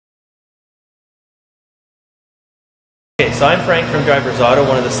Okay, so I'm Frank from Driverz Auto,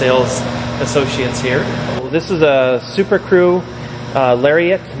 one of the sales associates here. This is a Super Crew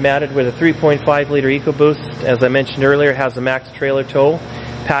Lariat matted with a 3.5 liter EcoBoost. As I mentioned earlier, it has a max trailer tow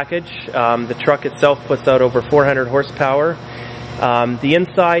package. The truck itself puts out over 400 horsepower. The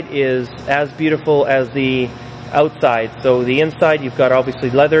inside is as beautiful as the outside. So the inside, you've got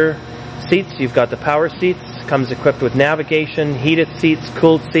obviously leather seats, you've got the power seats, comes equipped with navigation, heated seats,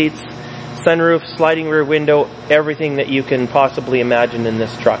 cooled seats, sunroof, sliding rear window, everything that you can possibly imagine in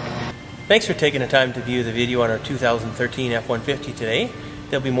this truck. Thanks for taking the time to view the video on our 2013 F-150 today.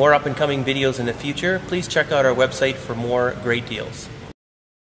 There'll be more up and coming videos in the future. Please check out our website for more great deals.